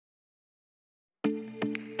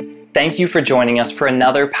Thank you for joining us for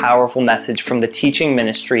another powerful message from the teaching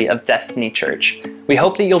ministry of Destiny Church. We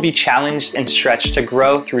hope that you'll be challenged and stretched to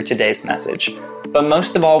grow through today's message. But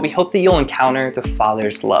most of all, we hope that you'll encounter the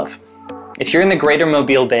Father's love. If you're in the greater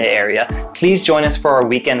Mobile Bay area, please join us for our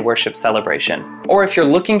weekend worship celebration. Or if you're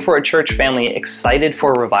looking for a church family excited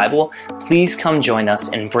for a revival, please come join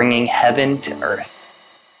us in bringing heaven to earth.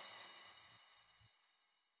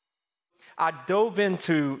 I dove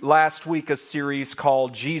into last week a series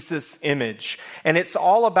called Jesus Image, and it's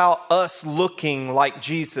all about us looking like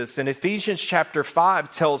Jesus. And Ephesians chapter 5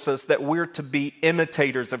 tells us that we're to be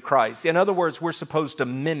imitators of Christ. In other words, we're supposed to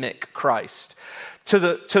mimic Christ. To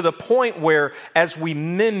the point where as we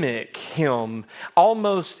mimic him,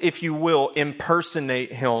 almost, if you will,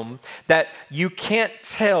 impersonate him, that you can't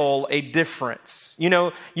tell a difference. You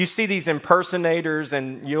know, you see these impersonators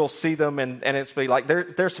and you'll see them and it's like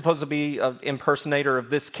they're supposed to be an impersonator of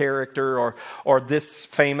this character or this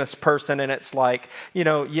famous person, and it's like, you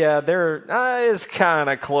know, yeah, they're it's kind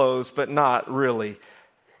of close, but not really.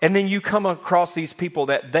 And then you come across these people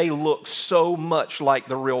that they look so much like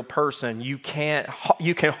the real person, you can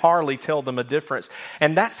hardly tell them a difference.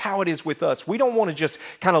 And that's how it is with us. We don't want to just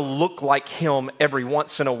kind of look like him every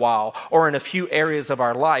once in a while or in a few areas of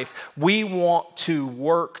our life. We want to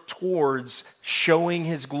work towards showing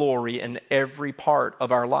his glory in every part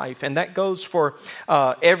of our life. And that goes for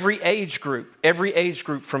every age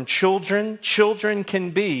group from children. Children can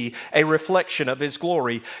be a reflection of his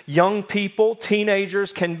glory. Young people,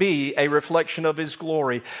 teenagers can be a reflection of his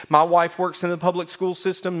glory. My wife works in the public school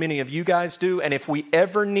system. Many of you guys do. And if we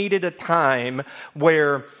ever needed a time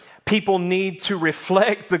where people need to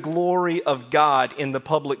reflect the glory of God in the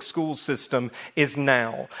public school system, is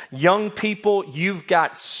now. Young people, you've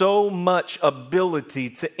got so much ability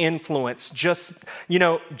to influence.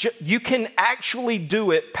 You can actually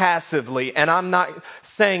do it passively. And I'm not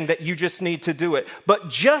saying that you just need to do it, but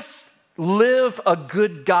just live a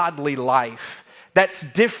good, godly life that's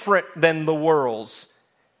different than the world's.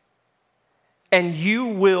 And you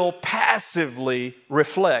will passively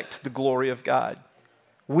reflect the glory of God.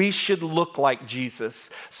 We should look like Jesus.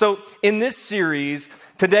 So in this series,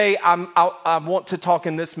 today I want to talk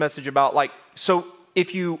in this message about so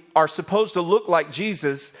if you are supposed to look like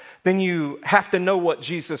Jesus, then you have to know what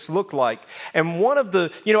Jesus looked like. And one of the,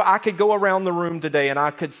 I could go around the room today and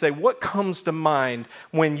I could say, what comes to mind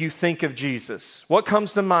when you think of Jesus? What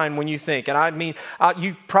comes to mind when you think? And I mean,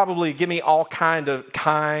 you probably give me all kind,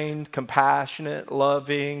 compassionate,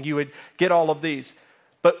 loving. You would get all of these.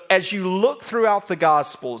 But as you look throughout the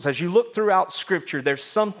Gospels, as you look throughout Scripture, there's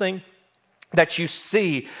something that you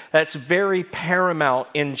see that's very paramount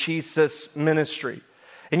in Jesus' ministry.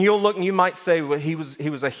 And you'll look and you might say, well, he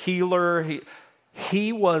was a healer.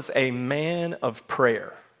 He was a man of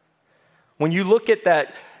prayer. When you look at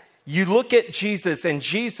that, you look at Jesus, and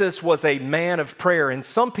Jesus was a man of prayer. And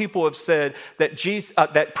some people have said that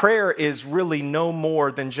that prayer is really no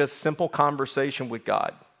more than just simple conversation with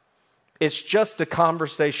God. It's just a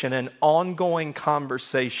conversation, an ongoing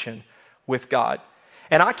conversation with God.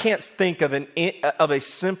 And I can't think of a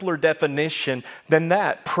simpler definition than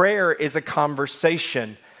that. Prayer is a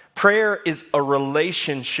conversation. Prayer is a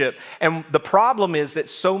relationship. And the problem is that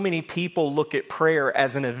so many people look at prayer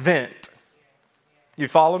as an event. You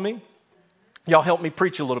follow me? Y'all help me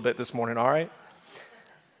preach a little bit this morning, all right?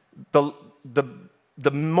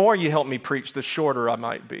 The more you help me preach, the shorter I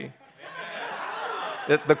might be.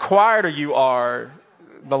 The quieter you are,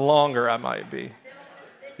 the longer I might be,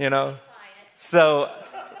 So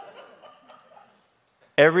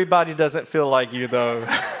everybody doesn't feel like you, though.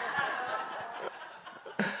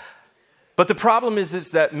 But the problem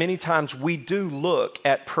is that many times we do look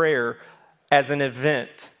at prayer as an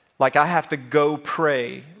event. Like, I have to go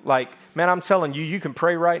pray. Like, man, I'm telling you, you can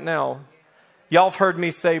pray right now. Y'all have heard me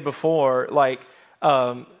say before,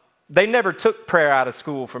 they never took prayer out of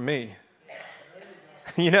school for me.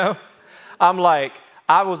 I'm like,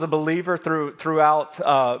 I was a believer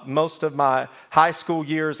throughout most of my high school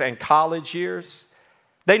years and college years.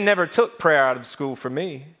 They never took prayer out of school for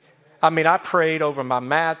me. I mean, I prayed over my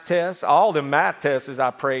math tests. All the math tests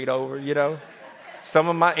I prayed over, Some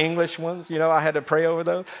of my English ones, I had to pray over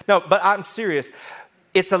those. No, but I'm serious.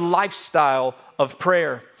 It's a lifestyle of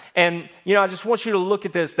prayer. And, I just want you to look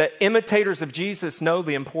at this, that imitators of Jesus know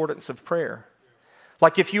the importance of prayer.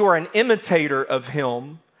 Like, if you are an imitator of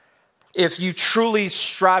him, if you truly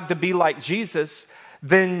strive to be like Jesus,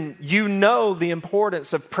 then you know the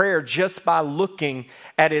importance of prayer just by looking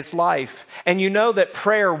at his life. And you know that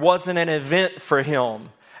prayer wasn't an event for him.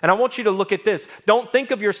 And I want you to look at this. Don't think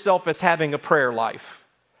of yourself as having a prayer life.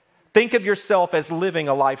 Think of yourself as living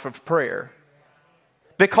a life of prayer.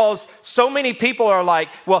 Because so many people are like,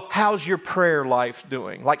 well, how's your prayer life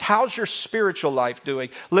doing? Like, how's your spiritual life doing?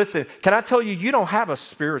 Listen, can I tell you, you don't have a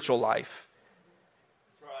spiritual life.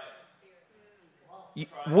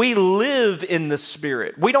 We live in the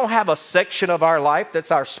Spirit. We don't have a section of our life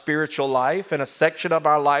that's our spiritual life and a section of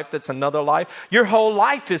our life that's another life. Your whole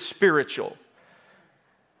life is spiritual.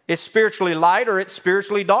 It's spiritually light or it's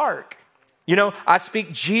spiritually dark. You know, I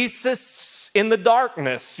speak Jesus in the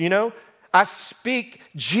darkness, you know. I speak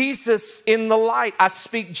Jesus in the light. I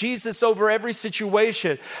speak Jesus over every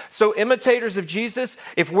situation. So imitators of Jesus,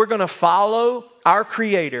 if we're going to follow our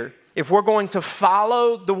Creator, if we're going to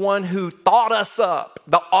follow the one who thought us up,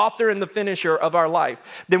 the author and the finisher of our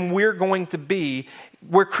life, then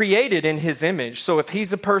we're created in His image. So if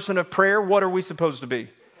He's a person of prayer, what are we supposed to be?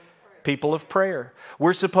 People of prayer.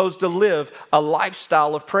 We're supposed to live a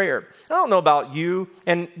lifestyle of prayer. I don't know about you,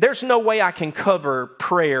 and there's no way I can cover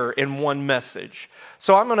prayer in one message.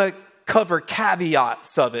 So I'm going to cover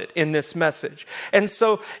caveats of it in this message. And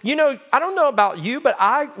so, you know, I don't know about you, but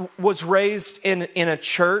I was raised in a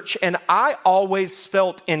church, and I always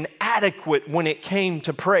felt inadequate when it came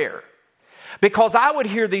to prayer. Because I would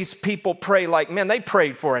hear these people pray like, man, they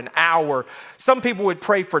prayed for an hour. Some people would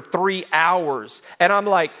pray for 3 hours. And I'm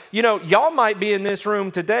like, you know, y'all might be in this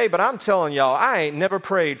room today, but I'm telling y'all, I ain't never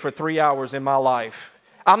prayed for 3 hours in my life.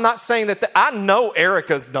 I'm not saying that, I know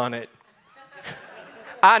Erica's done it.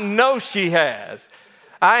 I know she has.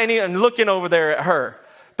 I ain't even looking over there at her.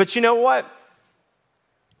 But you know what?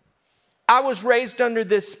 I was raised under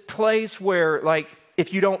this place where, like,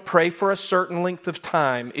 if you don't pray for a certain length of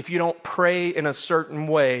time, if you don't pray in a certain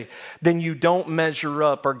way, then you don't measure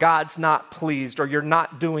up, or God's not pleased, or you're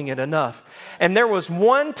not doing it enough. And there was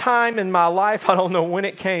one time in my life, I don't know when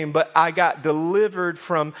it came, but I got delivered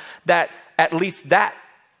from that, at least that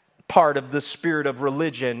part of the spirit of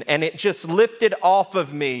religion, and it just lifted off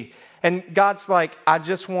of me. And God's like, I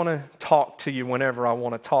just want to talk to you whenever I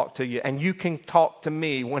want to talk to you. And you can talk to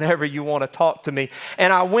me whenever you want to talk to me.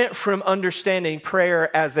 And I went from understanding prayer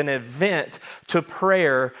as an event to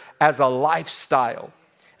prayer as a lifestyle.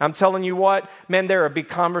 I'm telling you what, man, there are big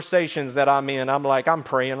conversations that I'm in. I'm like, I'm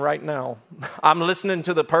praying right now. I'm listening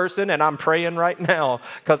to the person and I'm praying right now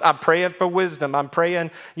because I'm praying for wisdom. I'm praying,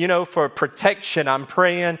 you know, for protection. I'm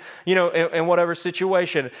praying, you know, in whatever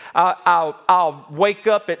situation. I'll wake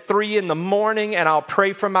up at 3 a.m. and I'll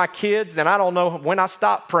pray for my kids. And I don't know when I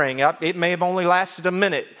stopped praying. It may have only lasted a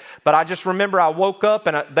minute. But I just remember I woke up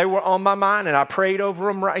and they were on my mind and I prayed over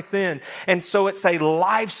them right then. And so it's a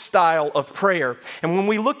lifestyle of prayer. And when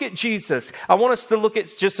we look at Jesus, I want us to look at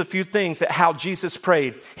just a few things at how Jesus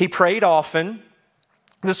prayed. He prayed often.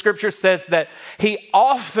 The scripture says that He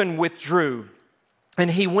often withdrew and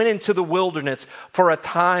He went into the wilderness for a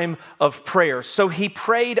time of prayer. So He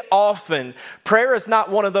prayed often. Prayer is not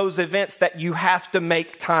one of those events that you have to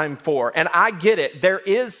make time for. And I get it. There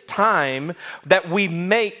is time that we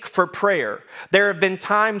make for prayer. There have been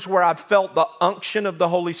times where I've felt the unction of the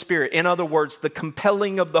Holy Spirit. In other words, the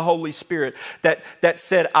compelling of the Holy Spirit that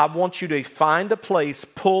said, I want you to find a place,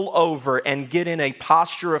 pull over, and get in a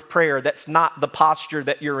posture of prayer that's not the posture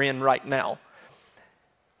that you're in right now.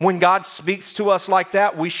 When God speaks to us like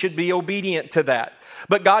that, we should be obedient to that.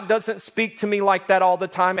 But God doesn't speak to me like that all the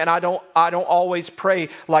time, and I don't always pray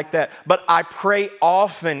like that. But I pray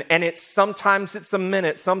often, and sometimes it's a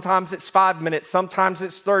minute, sometimes it's 5 minutes, sometimes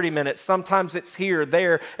it's 30 minutes, sometimes it's here,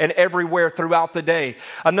 there, and everywhere throughout the day.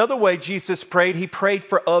 Another way Jesus prayed, He prayed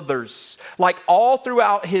for others. Like all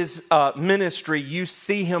throughout His ministry, you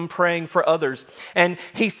see Him praying for others. And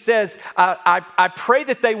He says, I pray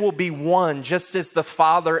that they will be one, just as the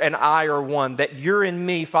Father and I are one, that you're in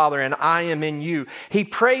me, Father, and I am in you. He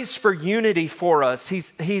prays for unity for us.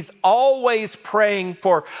 He's always praying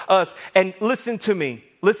for us. And listen to me.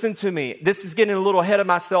 This is getting a little ahead of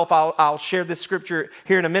myself. I'll share this scripture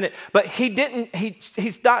here in a minute. But he didn't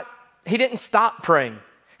stop praying.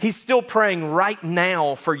 He's still praying right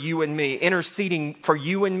now for you and me, interceding for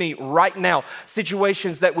you and me right now,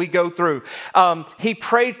 situations that we go through. He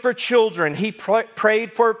prayed for children. He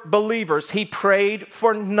prayed for believers. He prayed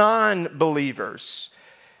for non-believers.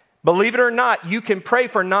 Believe it or not, you can pray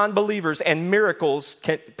for non-believers, and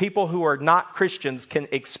people who are not Christians can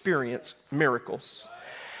experience miracles.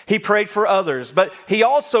 He prayed for others, but He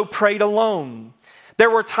also prayed alone. There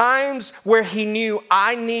were times where he knew,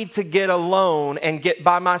 I need to get alone and get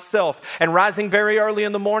by myself. And rising very early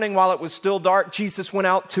in the morning while it was still dark, Jesus went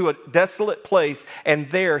out to a desolate place and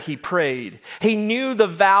there he prayed. He knew the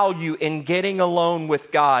value in getting alone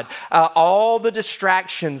with God. All the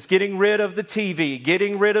distractions, getting rid of the TV,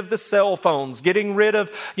 getting rid of the cell phones, getting rid of,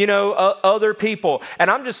 other people. And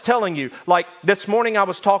I'm just telling you, like this morning I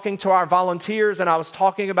was talking to our volunteers and I was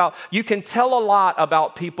talking about, you can tell a lot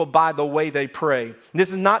about people by the way they pray.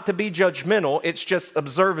 This is not to be judgmental, it's just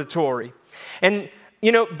observatory. And,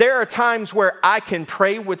 there are times where I can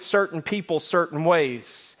pray with certain people certain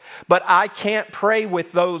ways, but I can't pray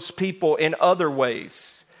with those people in other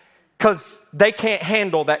ways because they can't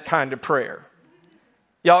handle that kind of prayer.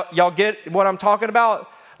 Y'all get what I'm talking about?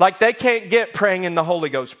 Like they can't get praying in the Holy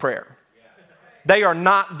Ghost prayer. They are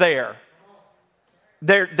not there.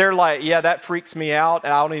 They're like, yeah, that freaks me out.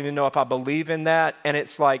 And I don't even know if I believe in that. And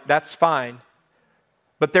it's like, that's fine.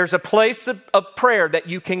 But there's a place of prayer that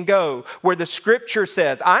you can go where the scripture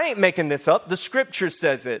says, I ain't making this up, the scripture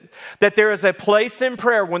says it, that there is a place in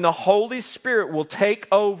prayer when the Holy Spirit will take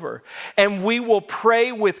over and we will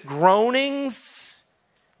pray with groanings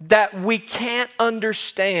that we can't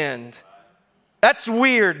understand. That's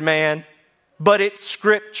weird, man, but it's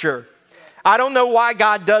scripture. I don't know why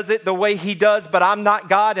God does it the way he does, but I'm not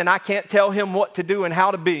God and I can't tell him what to do and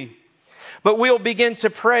how to be. But we'll begin to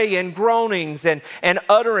pray in groanings and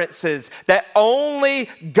utterances that only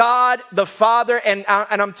God the Father, and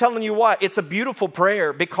I'm telling you what, it's a beautiful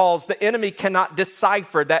prayer because the enemy cannot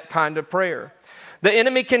decipher that kind of prayer. The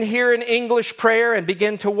enemy can hear an English prayer and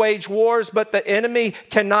begin to wage wars, but the enemy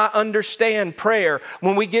cannot understand prayer.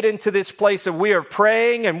 When we get into this place of we are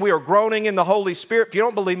praying and we are groaning in the Holy Spirit, if you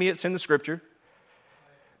don't believe me, it's in the scripture.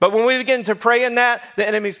 But when we begin to pray in that, the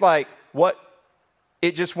enemy's like, what?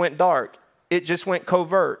 It just went dark. It just went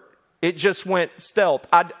covert. It just went stealth.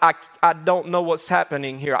 I don't know what's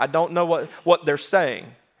happening here. I don't know what they're saying.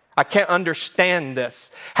 I can't understand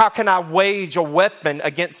this. How can I wage a weapon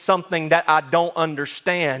against something that I don't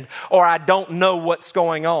understand or I don't know what's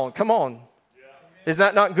going on? Come on. Is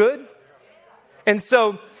that not good? And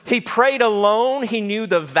so he prayed alone. He knew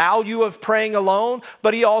the value of praying alone,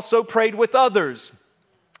 but he also prayed with others.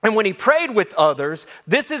 And when he prayed with others,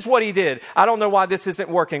 this is what he did. I don't know why this isn't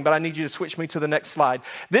working, but I need you to switch me to the next slide.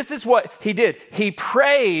 This is what he did. He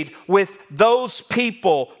prayed with those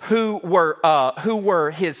people who were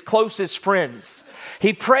his closest friends.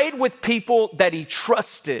 He prayed with people that he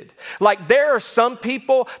trusted. Like there are some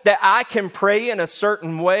people that I can pray in a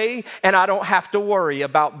certain way and I don't have to worry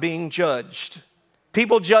about being judged.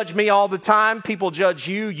 People judge me all the time. People judge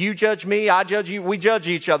you. You judge me. I judge you. We judge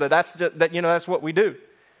each other. That's what we do.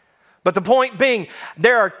 But the point being,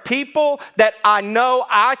 there are people that I know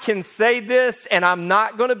I can say this and I'm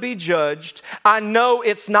not going to be judged. I know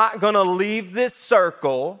it's not going to leave this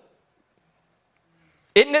circle.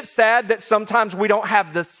 Isn't it sad that sometimes we don't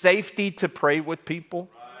have the safety to pray with people?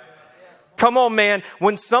 Come on, man.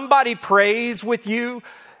 When somebody prays with you,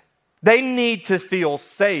 they need to feel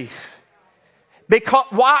safe. Because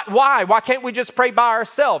why? Why can't we just pray by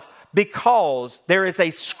ourselves? Because there is a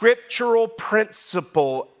scriptural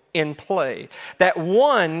principle in play that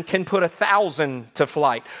one can put 1,000 to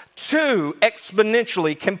flight. Two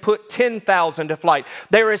exponentially can put 10,000 to flight.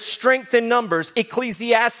 There is strength in numbers.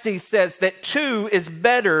 Ecclesiastes says that 2 is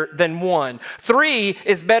better than 1. 3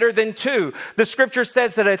 is better than 2. The scripture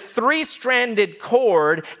says that a 3-stranded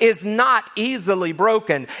cord is not easily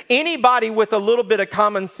broken. Anybody with a little bit of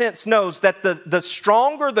common sense knows that the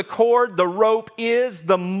stronger the cord, the rope is,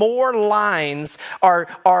 the more lines are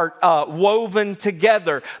woven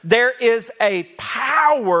together. There is a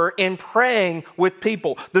power in praying with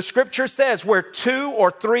people. The scripture says where 2 or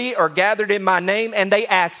 3 are gathered in my name and they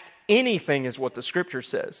ask anything is what the scripture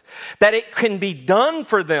says, that it can be done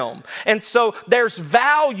for them. And so there's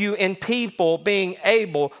value in people being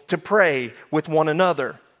able to pray with one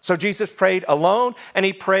another. So Jesus prayed alone and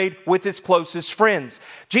he prayed with his closest friends.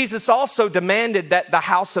 Jesus also demanded that the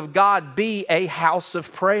house of God be a house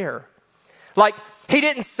of prayer. Like, he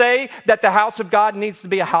didn't say that the house of God needs to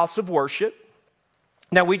be a house of worship.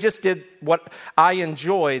 Now, we just did what I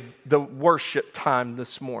enjoyed, the worship time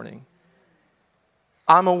this morning.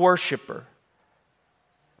 I'm a worshiper.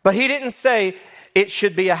 But he didn't say it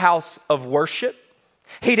should be a house of worship.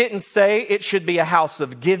 He didn't say it should be a house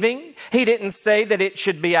of giving. He didn't say that it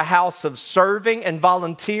should be a house of serving and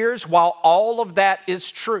volunteers, while all of that is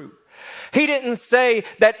true. He didn't say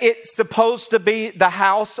that it's supposed to be the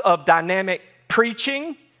house of dynamic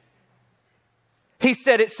preaching. He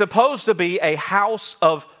said it's supposed to be a house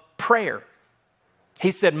of prayer.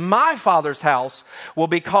 He said, my Father's house will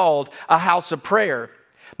be called a house of prayer.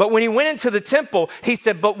 But when he went into the temple, he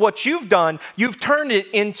said, but what you've done, you've turned it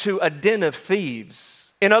into a den of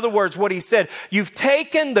thieves. In other words, what he said, you've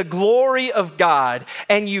taken the glory of God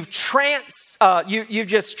and you've just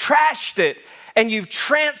trashed it, and you've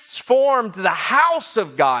transformed the house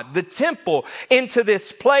of God, the temple, into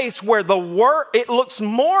this place where it looks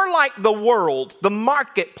more like the world, the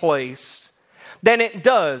marketplace, than it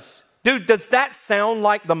does. Dude, does that sound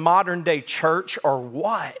like the modern day church or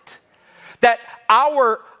what? That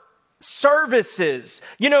our services,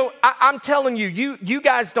 I'm telling you, you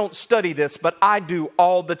guys don't study this, but I do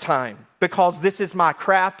all the time because this is my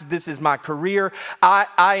craft, this is my career. I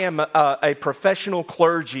am a professional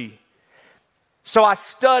clergy. So I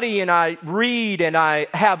study and I read and I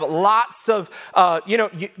have lots of,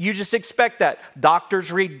 you just expect that.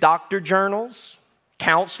 Doctors read doctor journals,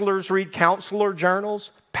 counselors read counselor journals,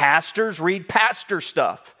 pastors read pastor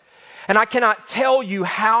stuff. And I cannot tell you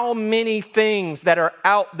how many things that are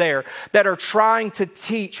out there that are trying to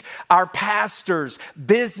teach our pastors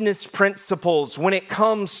business principles when it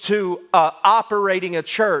comes to operating a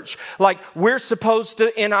church. Like we're supposed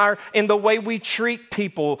to, in the way we treat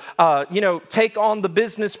people, take on the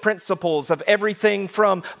business principles of everything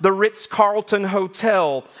from the Ritz-Carlton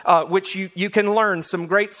Hotel, which you can learn some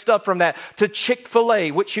great stuff from that, to Chick-fil-A,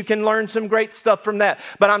 which you can learn some great stuff from that.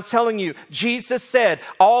 But I'm telling you, Jesus said,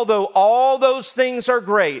 although all those things are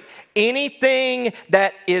great, anything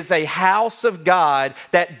that is a house of God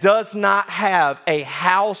that does not have a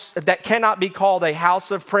house, that cannot be called a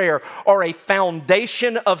house of prayer or a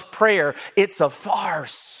foundation of prayer, it's a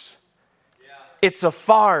farce. It's a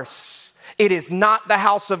farce. It is not the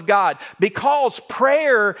house of God, because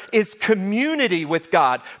prayer is community with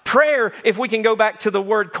God. Prayer, if we can go back to the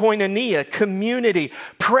word koinonia, community,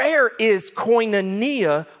 prayer is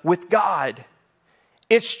koinonia with God.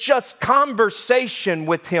 It's just conversation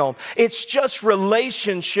with Him. It's just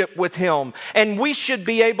relationship with Him. And we should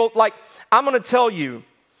be able, I'm going to tell you,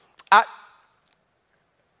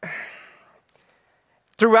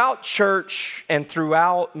 throughout church and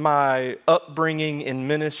throughout my upbringing in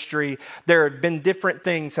ministry, there have been different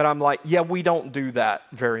things that I'm like, yeah, we don't do that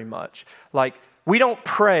very much. Like, we don't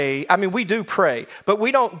pray. I mean, we do pray, but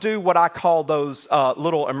we don't do what I call those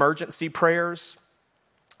little emergency prayers.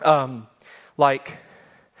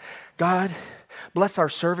 God, bless our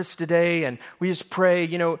service today. And we just pray,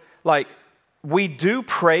 we do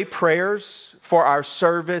pray prayers for our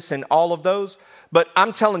service and all of those. But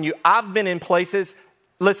I'm telling you, I've been in places,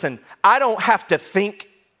 listen, I don't have to think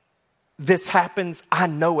this happens. I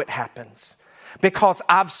know it happens because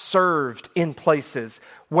I've served in places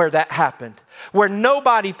where that happened, where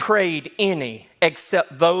nobody prayed any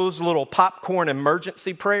except those little popcorn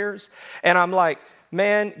emergency prayers. And I'm like,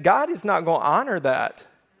 man, God is not going to honor that.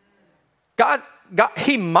 God,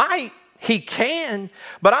 He can,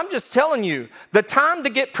 but I'm just telling you, the time to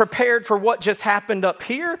get prepared for what just happened up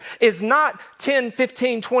here is not 10,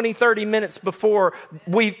 15, 20, 30 minutes before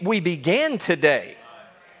we began today.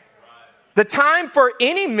 The time for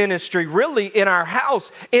any ministry really in our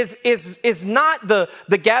house is not the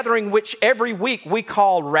gathering which every week we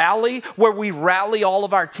call rally, where we rally all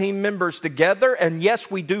of our team members together. And yes,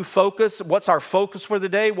 we do focus. What's our focus for the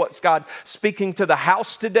day? What's God speaking to the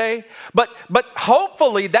house today? But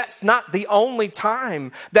hopefully that's not the only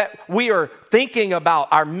time that we are thinking about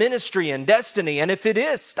our ministry and destiny. And if it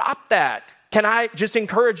is, stop that. Can I just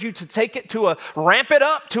encourage you to ramp it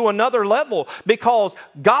up to another level? Because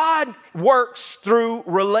God works through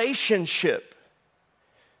relationship.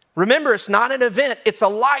 Remember, it's not an event, it's a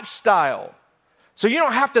lifestyle. So you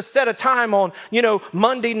don't have to set a time on,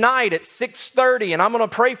 Monday night at 6:30 and I'm going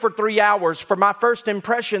to pray for 3 hours for my First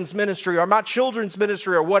Impressions ministry or my children's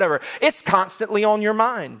ministry or whatever. It's constantly on your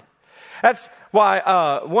mind. That's why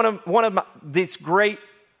one of these great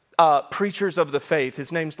preachers of the faith,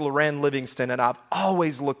 his name's Loran Livingston, and I've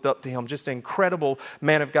always looked up to him. Just an incredible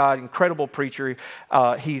man of God, incredible preacher.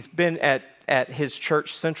 He's been at his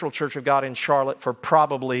church, Central Church of God in Charlotte, for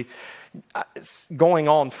probably going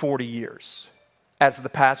on 40 years as the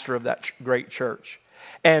pastor of that great church.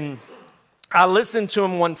 And I listened to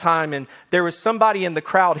him one time, and there was somebody in the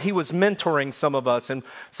crowd. He was mentoring some of us, and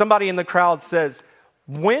somebody in the crowd says,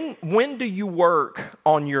 when do you work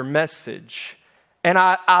on your message? And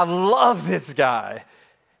I love this guy.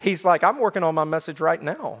 He's like, I'm working on my message right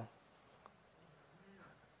now.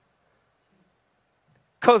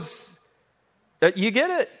 Because you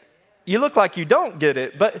get it. You look like you don't get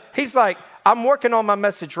it. But he's like, I'm working on my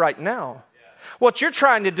message right now. What you're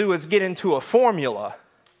trying to do is get into a formula.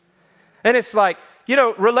 And it's like,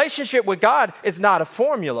 relationship with God is not a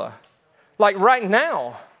formula. Like right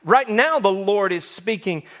now, the Lord is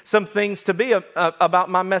speaking some things to me about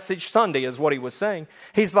my message Sunday is what he was saying.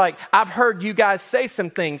 He's like, I've heard you guys say some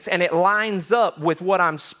things and it lines up with what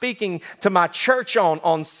I'm speaking to my church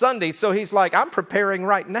on Sunday. So he's like, I'm preparing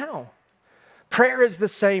right now. Prayer is the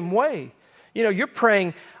same way. You know, you're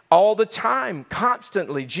praying all the time,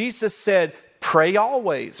 constantly. Jesus said, pray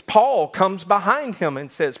always. Paul comes behind him and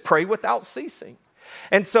says, pray without ceasing.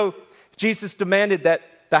 And so Jesus demanded that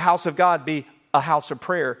the house of God be a house of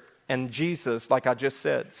prayer. And Jesus, like I just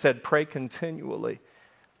said, pray continually.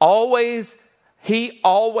 He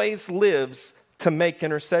always lives to make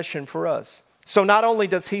intercession for us. So not only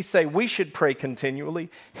does he say we should pray continually,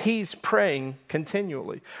 he's praying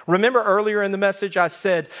continually. Remember earlier in the message I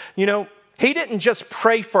said, you know, he didn't just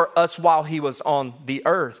pray for us while he was on the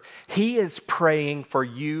earth. He is praying for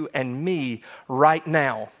you and me right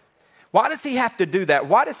now. Why does he have to do that?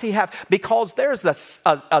 Because there's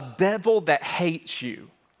a devil that hates you.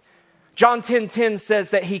 John 10:10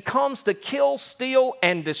 says that he comes to kill, steal,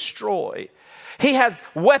 and destroy. He has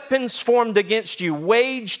weapons formed against you,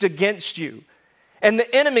 waged against you. And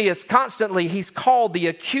the enemy is constantly, he's called the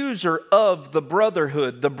accuser of the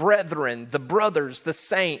brotherhood, the brethren, the brothers, the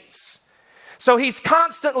saints. So he's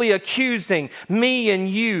constantly accusing me and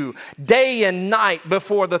you day and night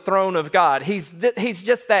before the throne of God. He's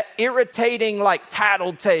just that irritating like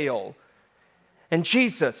tattletale. And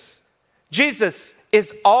Jesus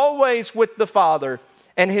is always with the Father,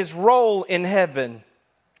 and his role in heaven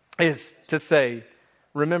is to say,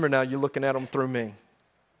 remember now you're looking at them through me. And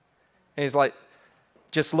he's like,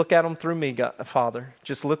 just look at them through me, God, Father.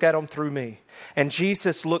 Just look at them through me. And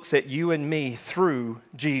Jesus looks at you and me through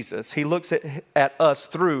Jesus. He looks at us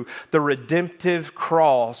through the redemptive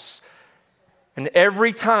cross. And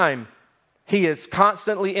every time he is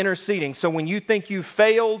constantly interceding. So when you think you've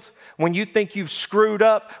failed, when you think you've screwed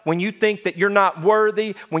up, when you think that you're not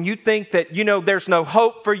worthy, when you think that, you know, there's no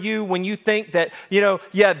hope for you, when you think that, you know,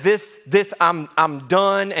 yeah, this I'm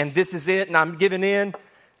done and this is it and I'm giving in.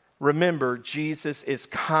 Remember, Jesus is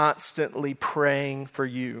constantly praying for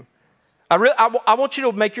you. I want you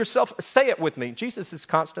to make yourself, say it with me. Jesus is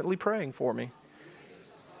constantly praying for me.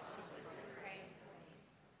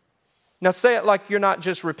 Now say it like you're not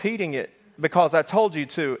just repeating it because I told you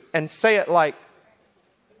to. And say it like,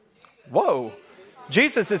 whoa,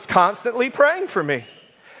 Jesus is constantly praying for me.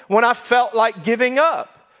 When I felt like giving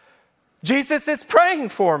up, Jesus is praying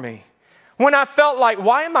for me. When I felt like,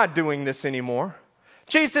 why am I doing this anymore?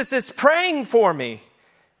 Jesus is praying for me.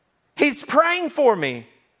 He's praying for me.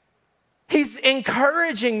 He's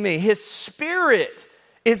encouraging me. His Spirit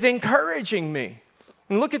is encouraging me.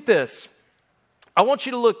 And look at this. I want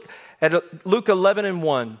you to look at Luke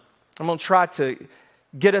 11:1. I'm going to try to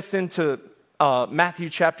get us into Matthew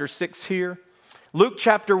chapter 6 here. Luke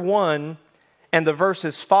chapter 1 and the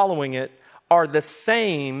verses following it are the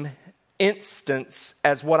same instance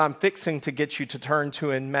as what I'm fixing to get you to turn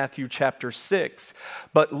to in Matthew chapter 6.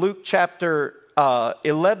 But Luke chapter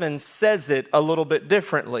 11 says it a little bit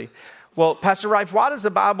differently. Well, Pastor Rife, why does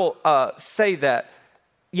the Bible say that?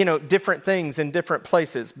 You know, different things in different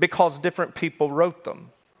places. Because different people wrote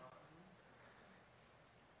them.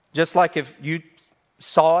 Just like if you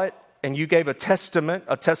saw it and you gave a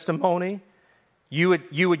testimony, you would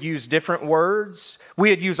use different words.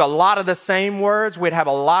 We'd use a lot of the same words. We'd have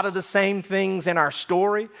a lot of the same things in our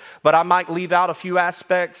story. But I might leave out a few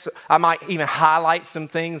aspects. I might even highlight some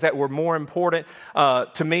things that were more important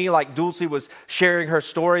to me. Like Dulcie was sharing her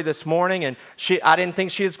story this morning. And I didn't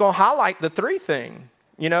think she was going to highlight the 3 thing.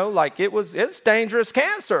 You know, like it's dangerous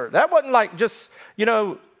cancer. That wasn't like just, you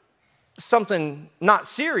know, something not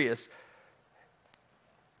serious.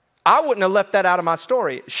 I wouldn't have left that out of my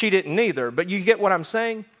story. She didn't either, but you get what I'm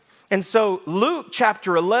saying? And so Luke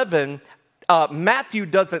chapter 11, Matthew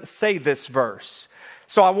doesn't say this verse.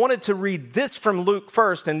 So I wanted to read this from Luke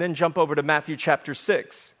first and then jump over to Matthew chapter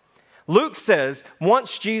 6. Luke says,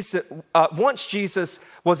 once Jesus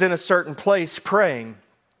was in a certain place praying,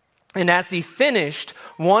 and as he finished,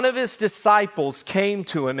 one of his disciples came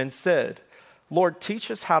to him and said, Lord,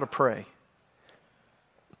 teach us how to pray.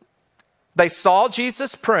 They saw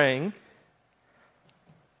Jesus praying.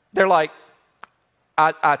 They're like,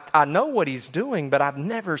 I know what he's doing, but I've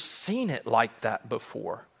never seen it like that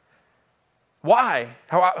before. Why?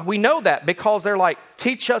 We know that because they're like,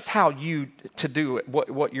 teach us how you to do it,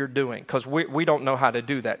 what you're doing, because we don't know how to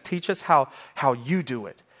do that. Teach us how you do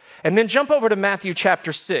it. And then jump over to Matthew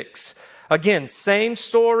chapter 6. Again, same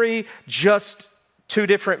story, just 2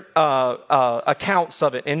 different accounts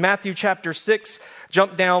of it. In Matthew chapter 6,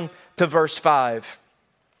 jump down to verse 5.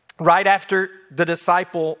 Right after the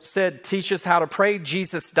disciple said, teach us how to pray,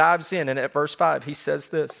 Jesus dives in. And at verse 5, he says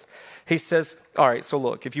this. He says, all right, so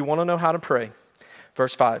look, if you want to know how to pray,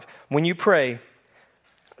 verse 5, when you pray,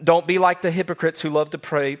 don't be like the hypocrites who love to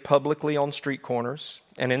pray publicly on street corners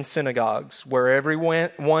and in synagogues where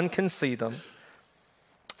everyone can see them.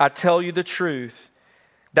 I tell you the truth,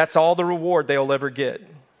 that's all the reward they'll ever get.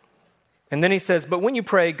 And then he says, but when you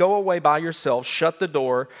pray, go away by yourself, shut the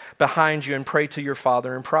door behind you and pray to your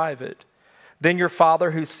Father in private. Then your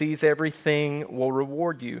Father who sees everything will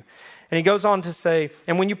reward you. And he goes on to say,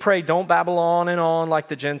 and when you pray, don't babble on and on like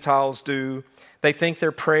the Gentiles do. They think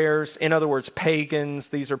their prayers, in other words, pagans,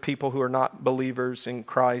 these are people who are not believers in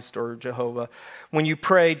Christ or Jehovah. When you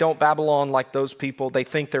pray, don't babble on like those people. They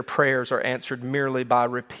think their prayers are answered merely by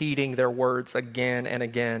repeating their words again and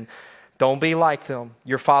again. Don't be like them.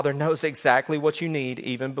 Your Father knows exactly what you need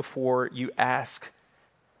even before you ask.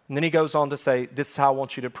 And then he goes on to say, this is how I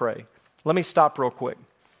want you to pray. Let me stop real quick.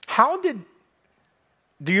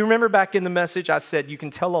 Do you remember back in the message I said you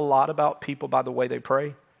can tell a lot about people by the way they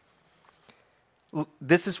pray?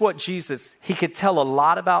 This is what Jesus, he could tell a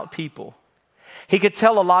lot about people. He could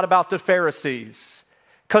tell a lot about the Pharisees.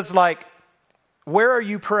 Because where are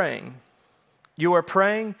you praying? You are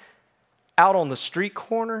praying out on the street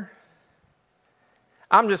corner?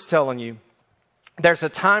 I'm just telling you, there's a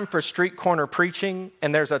time for street corner preaching,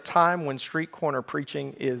 and there's a time when street corner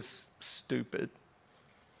preaching is stupid.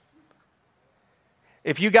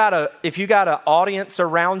 If you got an audience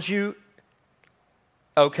around you,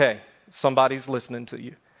 okay, somebody's listening to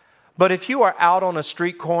you. But if you are out on a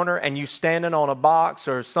street corner and you standing on a box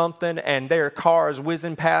or something and there are cars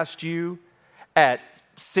whizzing past you at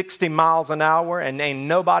 60 miles an hour and ain't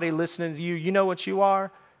nobody listening to you, you know what you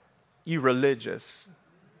are? You religious.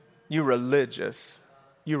 You religious.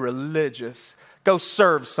 You religious. Go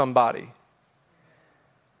serve somebody.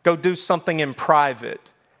 Go do something in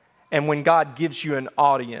private. And when God gives you an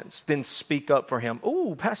audience, then speak up for him.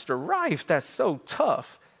 Ooh, Pastor Rife, that's so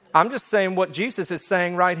tough. I'm just saying what Jesus is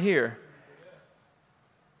saying right here.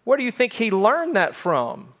 Where do you think he learned that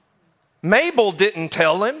from? Mabel didn't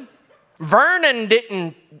tell him. Vernon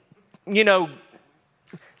didn't,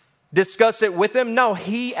 discuss it with him. No,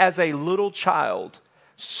 he as a little child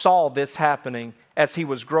saw this happening as he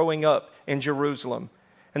was growing up in Jerusalem.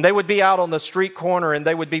 And they would be out on the street corner and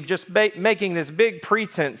they would be just making this big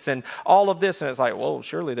pretense and all of this. And it's like, whoa,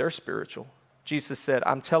 surely they're spiritual. Jesus said,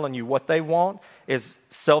 I'm telling you, what they want is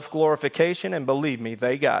self-glorification, and believe me,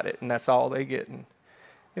 they got it, and that's all they getting.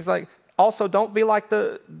 He's like, also, don't be like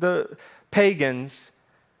the pagans.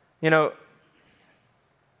 If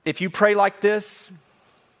you pray like this,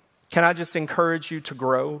 can I just encourage you to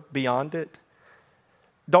grow beyond it?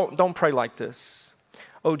 Don't pray like this.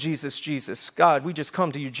 Oh, Jesus, God, we just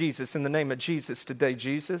come to you, Jesus, in the name of Jesus today,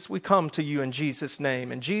 Jesus. We come to you in Jesus'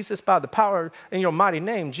 name. And Jesus, by the power in your mighty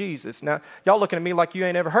name, Jesus. Now, y'all looking at me like you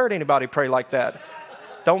ain't ever heard anybody pray like that.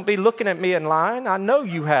 Don't be looking at me in line. I know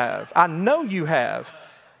you have. I know you have.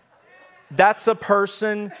 That's a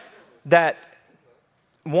person that,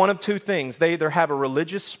 one of two things. They either have a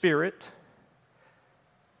religious spirit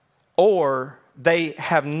or they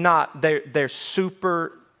have not, they're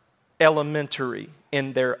super elementary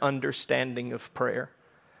in their understanding of prayer.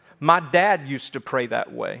 My dad used to pray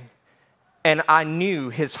that way. And I knew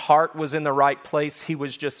his heart was in the right place. He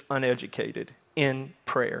was just uneducated in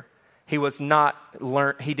prayer. He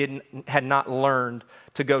had not learned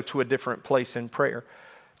to go to a different place in prayer.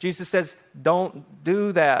 Jesus says, don't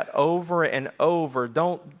do that over and over.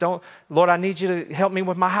 Don't, Lord, I need you to help me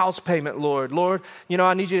with my house payment, Lord. Lord,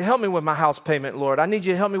 I need you to help me with my house payment, Lord. I need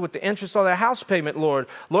you to help me with the interest on that house payment, Lord.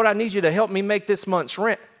 Lord, I need you to help me make this month's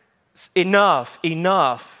rent. Enough. He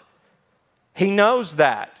knows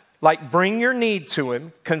that. Bring your need to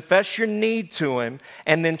him, confess your need to him,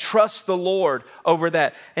 and then trust the Lord over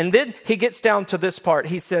that. And then he gets down to this part.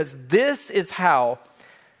 He says, this is how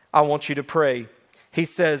I want you to pray. He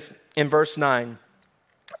says in verse 9,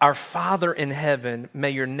 our Father in heaven, may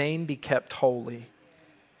your name be kept holy.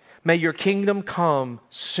 May your kingdom come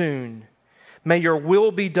soon. May your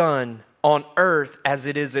will be done on earth as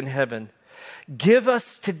it is in heaven. Give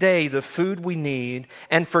us today the food we need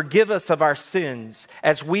and forgive us of our sins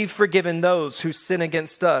as we've forgiven those who sin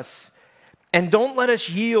against us. And don't let us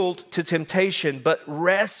yield to temptation, but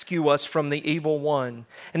rescue us from the evil one.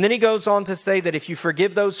 And then he goes on to say that if you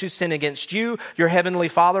forgive those who sin against you, your heavenly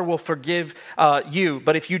Father will forgive you.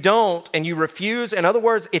 But if you don't and you refuse, in other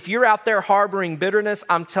words, if you're out there harboring bitterness,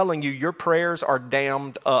 I'm telling you, your prayers are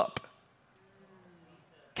dammed up.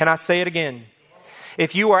 Can I say it again?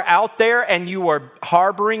 If you are out there and you are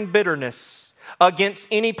harboring bitterness, against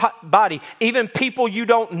anybody, even people you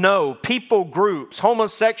don't know, people groups,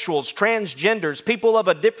 homosexuals, transgenders, people of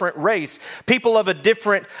a different race, people of a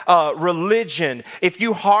different religion. If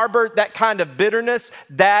you harbor that kind of bitterness,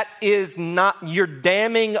 that is not, you're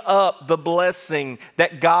damming up the blessing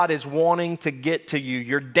that God is wanting to get to you.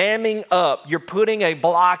 You're damming up, you're putting a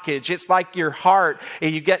blockage. It's like your heart,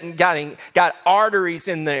 and you got arteries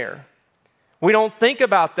in there. We don't think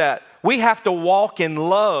about that. We have to walk in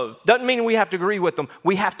love. Doesn't mean we have to agree with them.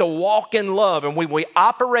 We have to walk in love. And when we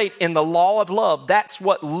operate in the law of love, that's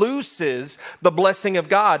what looses the blessing of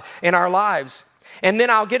God in our lives. And then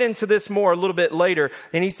I'll get into this more a little bit later.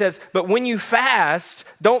 And he says, but when you fast,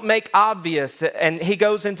 don't make obvious. And he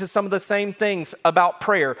goes into some of the same things about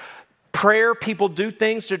prayer. Prayer, people do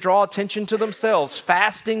things to draw attention to themselves.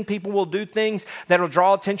 Fasting, people will do things that will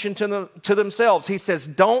draw attention to themselves. He says,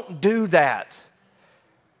 don't do that.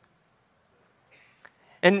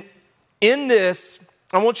 And in this,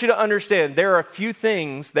 I want you to understand, there are a few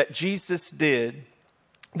things that Jesus did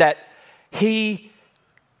that he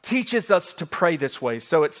teaches us to pray this way.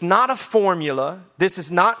 So it's not a formula. This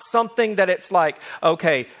is not something that it's like,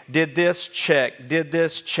 okay, did this, check, did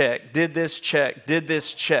this, check, did this, check, did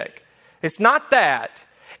this, check. It's not that.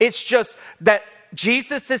 It's just that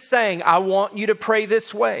Jesus is saying, I want you to pray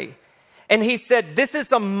this way. And he said, this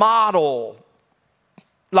is a model.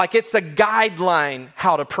 Like it's a guideline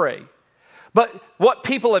how to pray. But what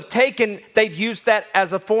people have taken, they've used that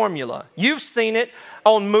as a formula. You've seen it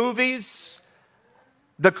on movies,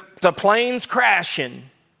 the planes crashing.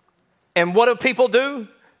 And what do people do?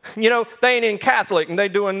 You know, they ain't in Catholic and they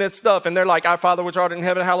doing this stuff. And they're like, our Father which art in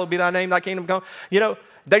heaven, hallowed be thy name, thy kingdom come. You know,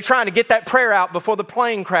 they're trying to get that prayer out before the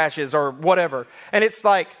plane crashes or whatever. And it's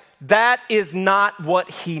like, that is not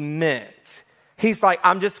what he meant. He's like,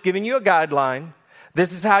 I'm just giving you a guideline.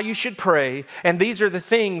 This is how you should pray. And these are the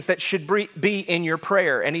things that should be in your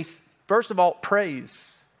prayer. And he's, first of all,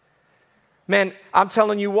 praise. Man, I'm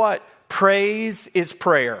telling you what, praise is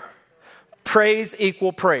prayer. Praise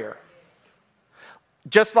equals prayer.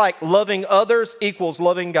 Just like loving others equals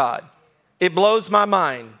loving God. It blows my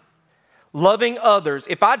mind. Loving others.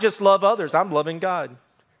 If I just love others, I'm loving God.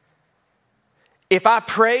 If I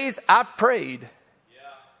praise, I've prayed.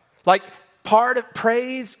 Like, part of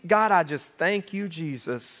praise, God, I just thank you,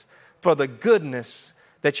 Jesus, for the goodness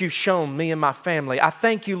that you've shown me and my family. I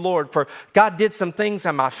thank you, Lord, for God did some things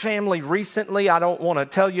in my family recently. I don't want to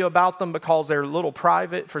tell you about them because they're a little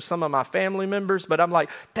private for some of my family members, but I'm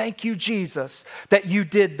like, thank you, Jesus, that you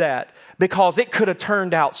did that because it could have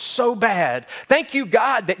turned out so bad. Thank you,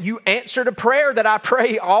 God, that you answered a prayer that I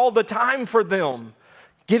pray all the time for them.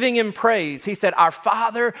 Giving him praise. He said, our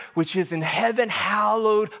Father, which is in heaven,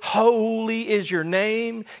 hallowed, holy is your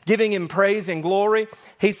name. Giving him praise and glory.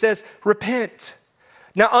 He says, repent.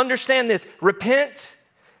 Now understand this. Repent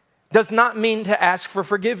does not mean to ask for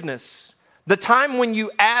forgiveness. The time when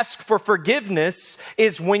you ask for forgiveness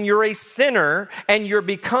is when you're a sinner and you're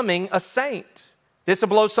becoming a saint. This will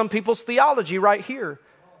blow some people's theology right here.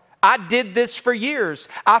 I did this for years.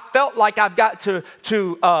 I felt like I've got to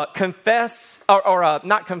confess, or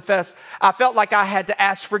not confess. I felt like I had to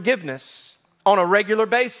ask forgiveness on a regular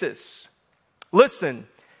basis. Listen,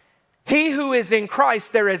 he who is in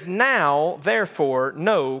Christ, there is now, therefore,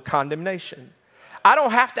 no condemnation. I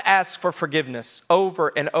don't have to ask for forgiveness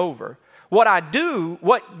over and over. What I do,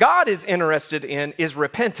 what God is interested in is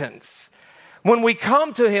repentance. When we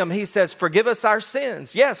come to him, he says, forgive us our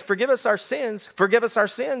sins. Yes, forgive us our sins. Forgive us our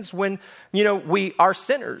sins when, we are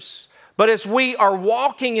sinners. But as we are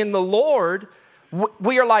walking in the Lord,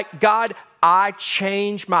 we are like, God, I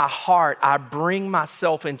change my heart. I bring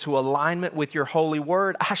myself into alignment with your holy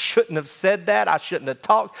word. I shouldn't have said that. I shouldn't have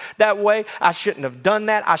talked that way. I shouldn't have done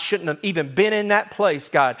that. I shouldn't have even been in that place,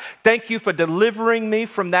 God. Thank you for delivering me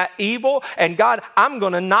from that evil. And God, I'm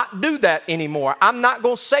going to not do that anymore. I'm not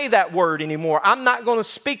going to say that word anymore. I'm not going to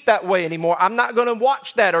speak that way anymore. I'm not going to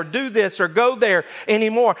watch that or do this or go there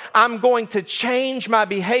anymore. I'm going to change my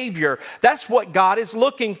behavior. That's what God is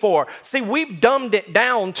looking for. See, we've dumbed it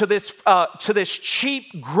down to this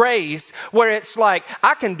cheap grace where it's like,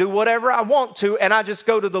 I can do whatever I want to and I just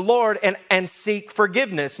go to the Lord and seek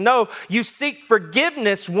forgiveness. No, you seek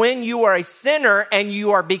forgiveness when you are a sinner and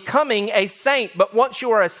you are becoming a saint. But once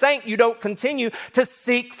you are a saint, you don't continue to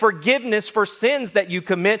seek forgiveness for sins that you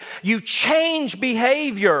commit. You change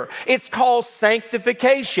behavior. It's called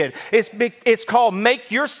sanctification. It's called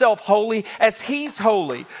make yourself holy as he's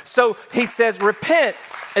holy. So he says repent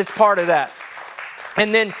as part of that.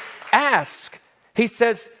 And then ask. He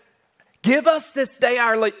says, Give us this day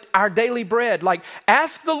our daily bread. Like,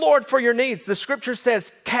 ask the Lord for your needs. The scripture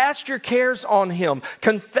says, cast your cares on him.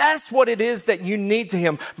 Confess what it is that you need to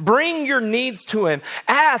him. Bring your needs to him.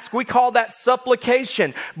 Ask, we call that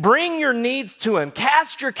supplication. Bring your needs to him.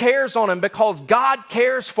 Cast your cares on him because God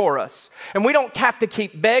cares for us. And we don't have to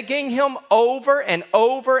keep begging him over and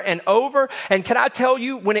over and over. And can I tell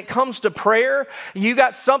you, when it comes to prayer, you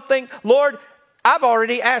got something, Lord, I've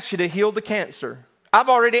already asked you to heal the cancer. I've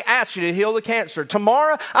already asked you to heal the cancer.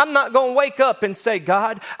 Tomorrow, I'm not going to wake up and say,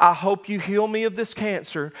 God, I hope you heal me of this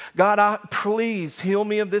cancer. God, please heal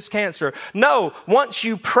me of this cancer. No, once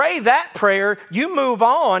you pray that prayer, you move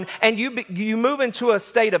on and you move into a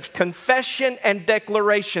state of confession and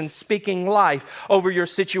declaration, speaking life over your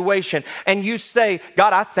situation. And you say,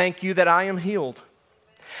 God, I thank you that I am healed.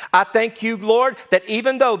 I thank you, Lord, that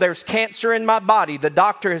even though there's cancer in my body, the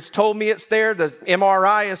doctor has told me it's there, the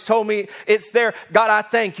MRI has told me it's there. God, I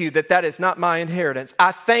thank you that that is not my inheritance.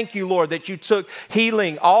 I thank you, Lord, that you took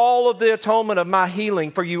healing, all of the atonement of my healing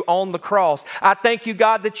for you on the cross. I thank you,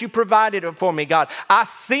 God, that you provided it for me, God. I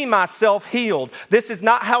see myself healed. This is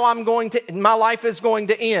not how my life is going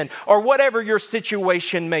to end, or whatever your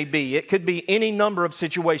situation may be. It could be any number of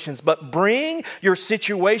situations, but bring your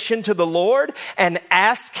situation to the Lord and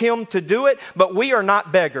ask him to do it. But we are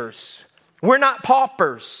not beggars. We're not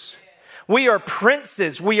paupers. We are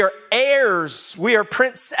princes. We are heirs. We are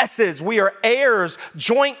princesses. We are heirs,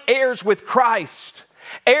 joint heirs with Christ.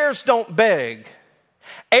 Heirs don't beg.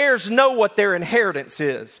 Heirs know what their inheritance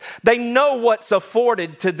is. They know what's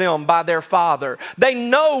afforded to them by their father. They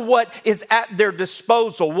know what is at their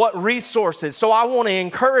disposal, what resources. So I want to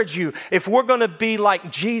encourage you, if we're going to be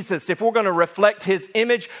like Jesus, if we're going to reflect his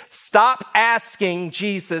image, stop asking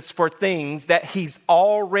Jesus for things that he's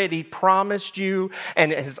already promised you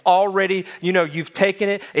and has already, you've taken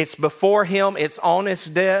it. It's before him. It's on his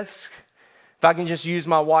desk. If I can just use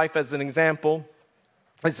my wife as an example.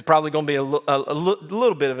 This is probably going to be a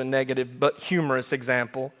little bit of a negative but humorous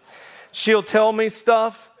example. She'll tell me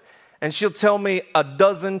stuff, and she'll tell me a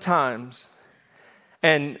dozen times.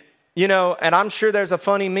 And, and I'm sure there's a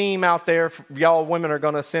funny meme out there. Y'all women are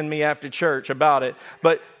going to send me after church about it.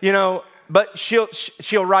 But, but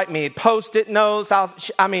she'll write me Post-it notes.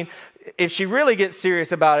 If she really gets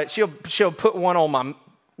serious about it, she'll put one on my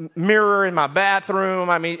mirror in my bathroom.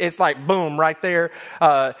 It's like boom right there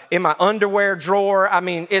in my underwear drawer.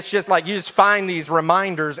 It's just like you just find these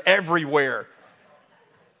reminders everywhere.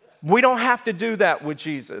 We don't have to do that with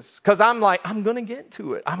Jesus, because I'm going to get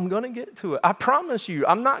to it. I'm going to get to it. I promise you,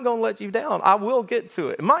 I'm not going to let you down. I will get to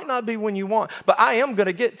it. It might not be when you want, but I am going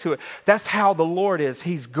to get to it. That's how the Lord is.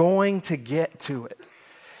 He's going to get to it.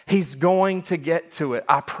 He's going to get to it.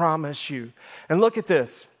 I promise you. And look at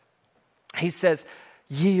this. He says,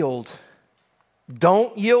 yield.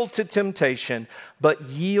 Don't yield to temptation, but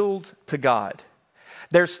yield to God.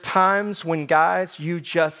 There's times when, guys, you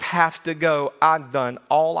just have to go, I've done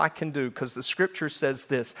all I can do, because the scripture says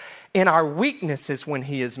this, in our weakness is when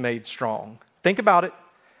he is made strong. Think about it.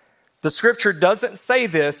 The scripture doesn't say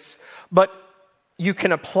this, but you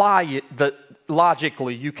can apply it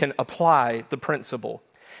logically. You can apply the principle.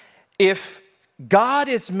 If God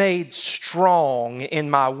is made strong in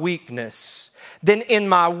my weakness, then in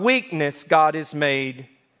my weakness, God is made,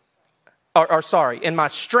 in my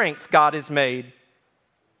strength, God is made.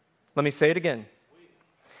 Let me say it again.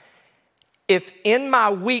 If in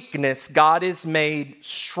my weakness, God is made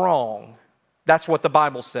strong, that's what the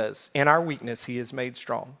Bible says. In our weakness, he is made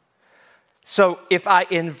strong. So if I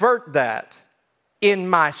invert that, in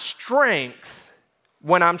my strength,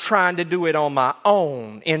 when I'm trying to do it on my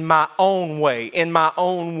own, in my own way, in my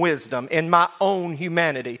own wisdom, in my own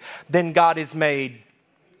humanity, then God is made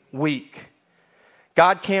weak.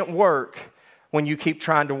 God can't work when you keep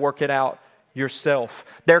trying to work it out yourself.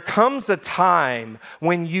 There comes a time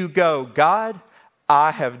when you go, God,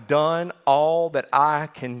 I have done all that I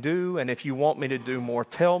can do, and if you want me to do more,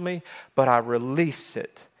 tell me, but I release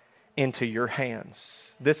it into your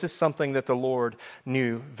hands. This is something that the Lord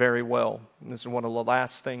knew very well. This is one of the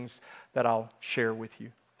last things that I'll share with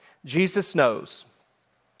you. Jesus knows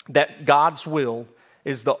that God's will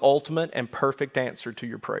is the ultimate and perfect answer to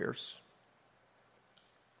your prayers.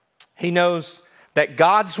 He knows that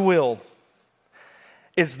God's will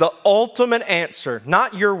is the ultimate answer,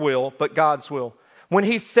 not your will, but God's will. When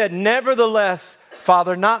he said, nevertheless,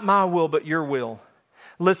 Father, not my will, but your will.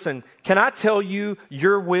 Listen, can I tell you,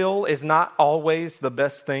 your will is not always the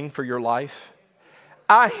best thing for your life?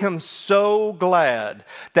 I am so glad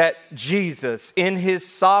that Jesus, in his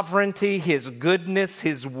sovereignty, his goodness,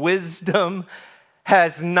 his wisdom,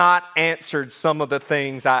 has not answered some of the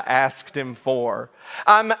things I asked him for.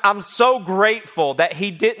 I'm so grateful that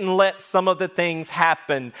he didn't let some of the things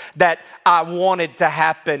happen that I wanted to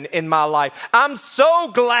happen in my life. I'm so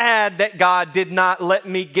glad that God did not let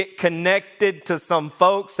me get connected to some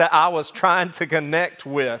folks that I was trying to connect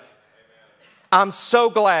with. I'm so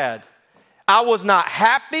glad. I was not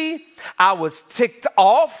happy. I was ticked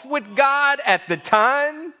off with God at the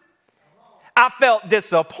time. I felt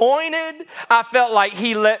disappointed. I felt like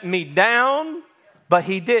he let me down, but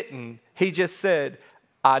he didn't. He just said,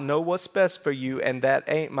 I know what's best for you, and that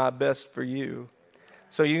ain't my best for you.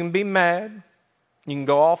 So you can be mad. You can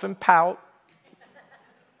go off and pout.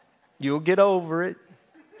 You'll get over it.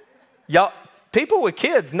 Y'all, people with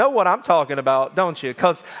kids know what I'm talking about, don't you?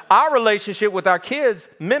 Because our relationship with our kids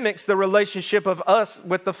mimics the relationship of us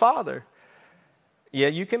with the Father. Yeah,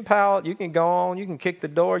 you can pout, you can go on, you can kick the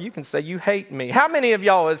door, you can say you hate me. How many of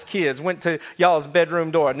y'all as kids went to y'all's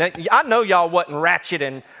bedroom door? Now, I know y'all wasn't ratchet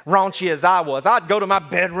and raunchy as I was. I'd go to my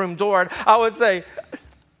bedroom door and I would say,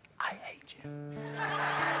 I hate you.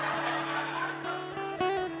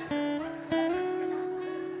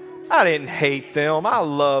 I didn't hate them. I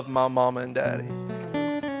loved my mama and daddy.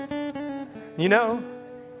 You know,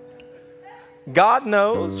 God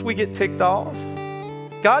knows we get ticked off.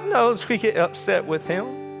 God knows we get upset with him.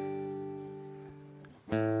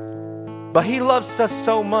 But he loves us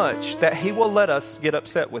so much that he will let us get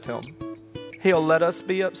upset with him. He'll let us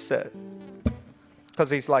be upset.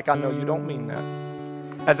 Because he's like, I know you don't mean that.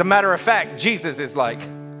 As a matter of fact, Jesus is like,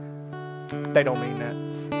 they don't mean that.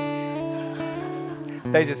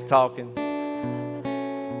 They just talking.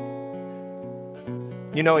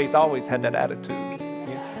 You know, he's always had that attitude.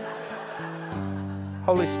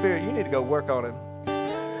 Holy Spirit, you need to go work on him.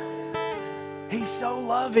 He's so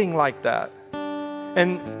loving like that.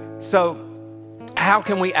 And so how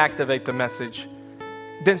can we activate the message?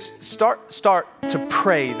 Then start to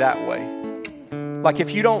pray that way. Like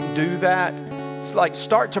if you don't do that, it's like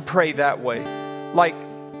start to pray that way. Like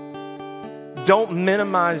don't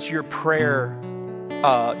minimize your prayer,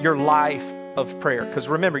 your life of prayer. Because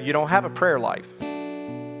remember, you don't have a prayer life.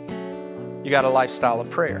 You got a lifestyle of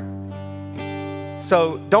prayer.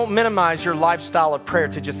 So don't minimize your lifestyle of prayer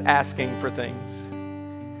to just asking for things.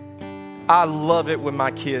 I love it when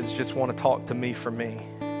my kids just want to talk to me for me.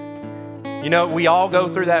 You know, we all go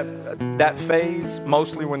through that phase,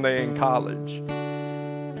 mostly when they're in college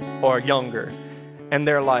or younger. And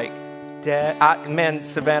they're like, Dad,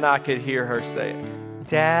 Savannah, I could hear her say,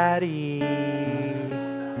 Daddy,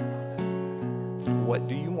 what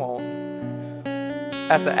do you want?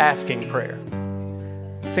 That's an asking prayer.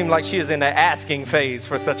 Seemed like she was in the asking phase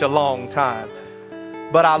for such a long time.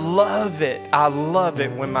 But I love it. I love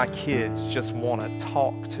it when my kids just want to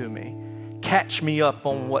talk to me. Catch me up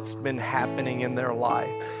on what's been happening in their life.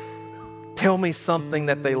 Tell me something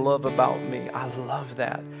that they love about me. I love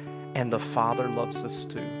that. And the Father loves us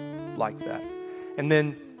too, like that. And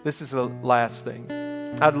then this is the last thing.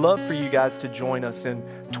 I'd love for you guys to join us in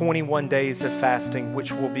 21 days of fasting,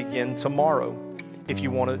 which will begin tomorrow, if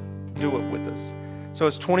you want to do it with us. So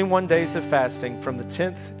it's 21 days of fasting from the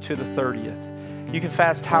 10th to the 30th. You can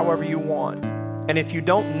fast however you want. And if you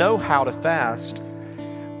don't know how to fast,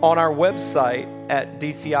 on our website at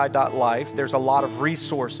dci.life, there's a lot of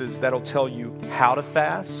resources that'll tell you how to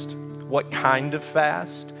fast, what kind of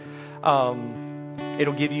fast.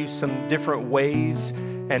 It'll give you some different ways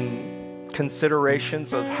and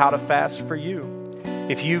considerations of how to fast for you.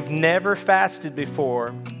 If you've never fasted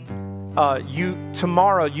before,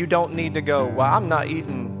 tomorrow you don't need to go, well, I'm not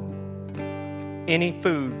eating any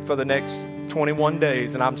food for the next 21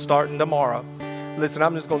 days and I'm starting tomorrow. Listen,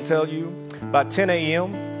 I'm just going to tell you, by 10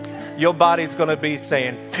 a.m., your body's going to be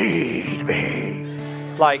saying, feed me.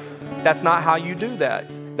 Like, that's not how you do that.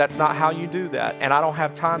 That's not how you do that. And I don't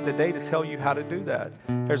have time today to tell you how to do that.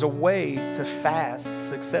 There's a way to fast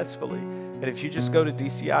successfully. And if you just go to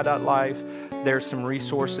dci.life, there's some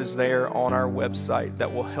resources there on our website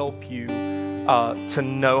that will help you to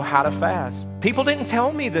know how to fast. People didn't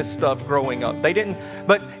tell me this stuff growing up. They didn't.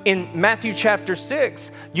 But in Matthew chapter 6,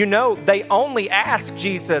 you know, they only asked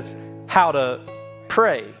Jesus how to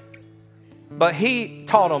pray. But he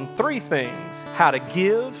taught them three things: how to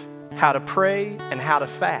give, how to pray, and how to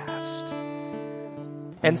fast.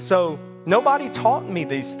 And so nobody taught me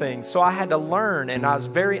these things. So I had to learn, and I was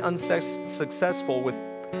very unsuccessful with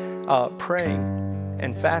praying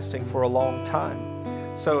and fasting for a long time.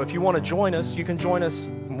 So if you want to join us, you can join us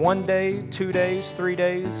 1 day, 2 days, 3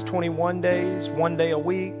 days, 21 days, 1 day a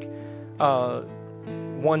week,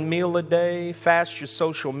 1 meal a day, fast your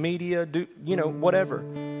social media, do, whatever.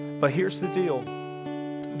 But here's the deal.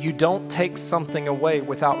 you don't take something away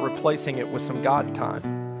without replacing it with some God time.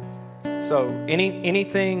 So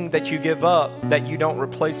anything that you give up that you don't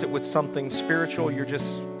replace it with something spiritual, you're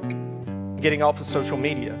just getting off of social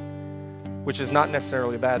media, which is not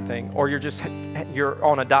necessarily a bad thing, or you're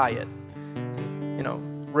on a diet.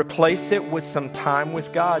 Replace it with some time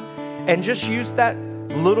with God, and just use that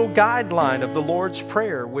little guideline of the Lord's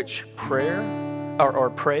Prayer, which prayer or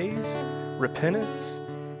praise, repentance,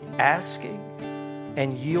 asking,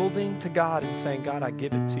 and yielding to God and saying, God, I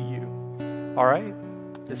give it to you. All right?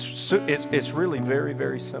 It's really very,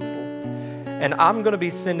 very simple. And I'm going to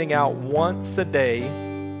be sending out once a day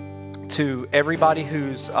to everybody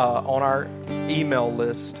who's on our email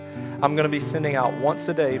list. I'm going to be sending out once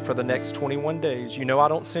a day for the next 21 days. I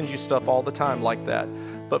don't send you stuff all the time like that.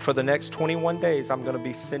 But for the next 21 days, I'm going to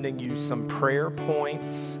be sending you some prayer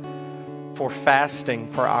points for fasting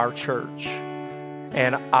for our church.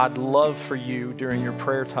 And I'd love for you during your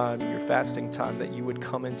prayer time, your fasting time, that you would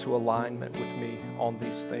come into alignment with me on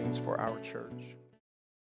these things for our church.